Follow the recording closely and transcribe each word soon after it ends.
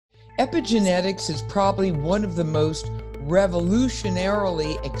Epigenetics is probably one of the most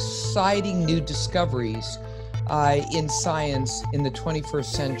revolutionarily exciting new discoveries in science in the 21st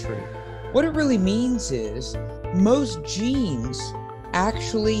century. What it really means is most genes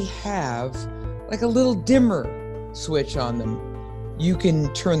actually have like a little dimmer switch on them. You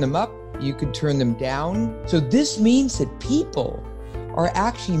can turn them up, you can turn them down. So this means that people are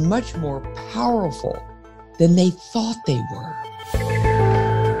actually much more powerful than they thought they were.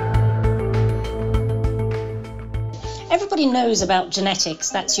 Everybody knows about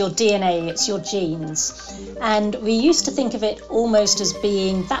genetics. That's your DNA, it's your genes. And we used to think of it almost as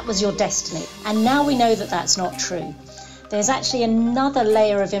being that was your destiny. And now we know that that's not true. There's actually another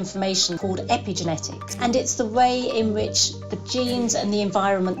layer of information called epigenetics, and it's the way in which the genes and the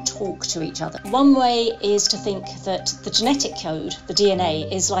environment talk to each other. One way is to think that the genetic code, the DNA,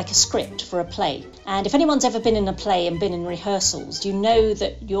 is like a script for a play. And if anyone's ever been in a play and been in rehearsals, you know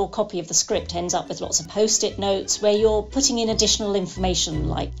that your copy of the script ends up with lots of post-it notes where you're putting in additional information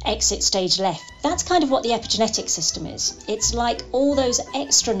like exit stage left. That's kind of what the epigenetic system is. It's like all those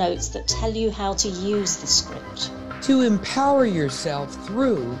extra notes that tell you how to use the script. To empower yourself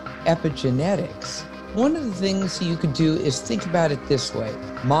through epigenetics, one of the things you could do is think about it this way: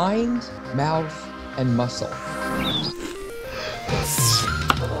 mind, mouth, and muscle.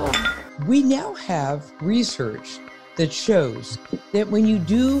 We now have research that shows that when you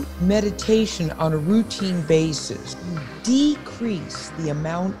do meditation on a routine basis, you decrease the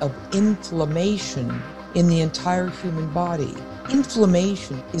amount of inflammation in the entire human body.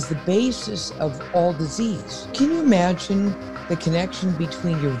 Inflammation is the basis of all disease. Can you imagine the connection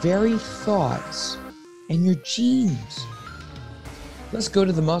between your very thoughts and your genes? Let's go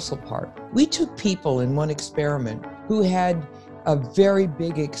to the muscle part. We took people in one experiment who had a very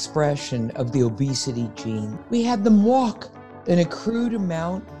big expression of the obesity gene. We had them walk an accrued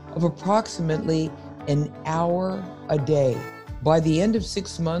amount of approximately an hour a day. By the end of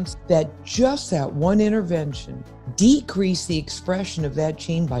 6 months, that one intervention decreased the expression of that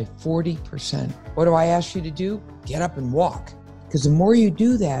gene by 40%. What do I ask you to do? Get up and walk. Because the more you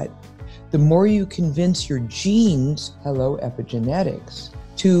do that, the more you convince your genes, hello epigenetics,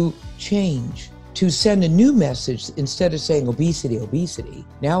 to change, to send a new message. Instead of saying obesity, obesity,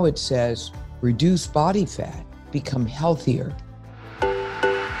 now it says reduce body fat, become healthier.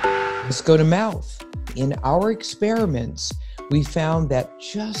 Let's go to mouth. In our experiments, we found that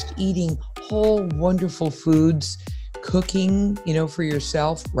just eating whole, wonderful foods, cooking, for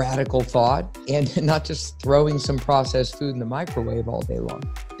yourself, radical thought, and not just throwing some processed food in the microwave all day long.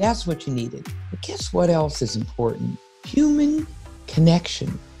 That's what you needed. But guess what else is important? Human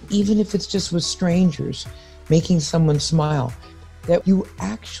connection, even if it's just with strangers, making someone smile, that you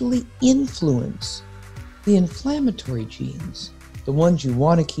actually influence the inflammatory genes, the ones you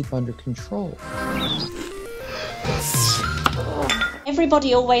want to keep under control.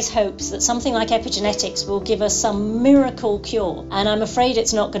 Everybody always hopes that something like epigenetics will give us some miracle cure, and I'm afraid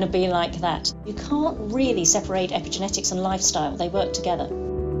it's not going to be like that. You can't really separate epigenetics and lifestyle, they work together.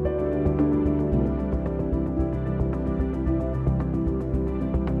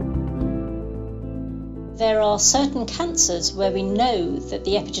 There are certain cancers where we know that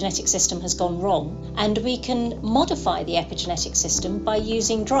the epigenetic system has gone wrong, and we can modify the epigenetic system by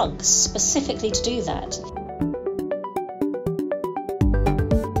using drugs specifically to do that.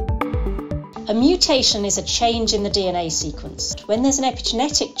 A mutation is a change in the DNA sequence. When there's an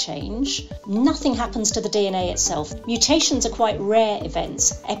epigenetic change, nothing happens to the DNA itself. Mutations are quite rare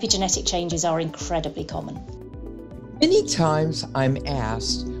events. Epigenetic changes are incredibly common. Many times I'm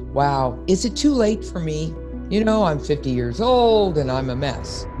asked, wow, is it too late for me? I'm 50 years old and I'm a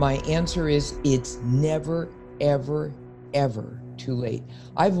mess. My answer is it's never, ever, ever too late.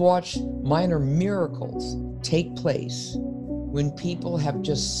 I've watched minor miracles take place when people have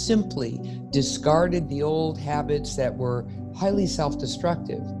just simply discarded the old habits that were highly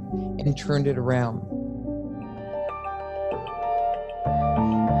self-destructive and turned it around.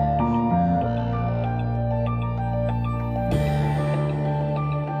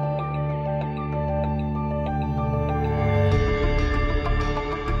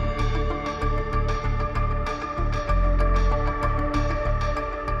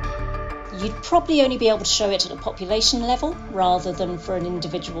 You'd probably only be able to show it at a population level rather than for an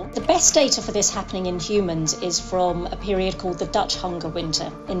individual. The best data for this happening in humans is from a period called the Dutch Hunger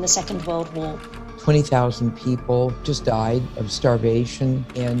Winter in the Second World War. 20,000 people just died of starvation,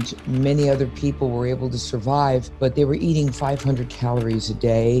 and many other people were able to survive, but they were eating 500 calories a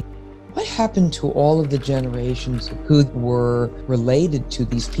day. What happened to all of the generations who were related to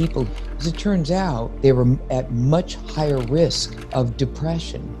these people? As it turns out, they were at much higher risk of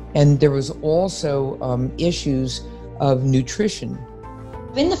depression. And there was also issues of nutrition.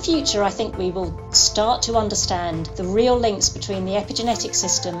 In the future, I think we will start to understand the real links between the epigenetic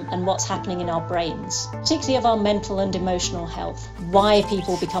system and what's happening in our brains, particularly of our mental and emotional health, why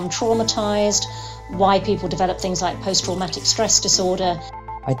people become traumatized, why people develop things like post-traumatic stress disorder.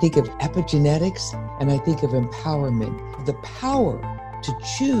 I think of epigenetics and I think of empowerment, the power to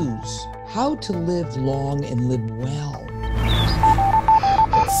choose how to live long and live well.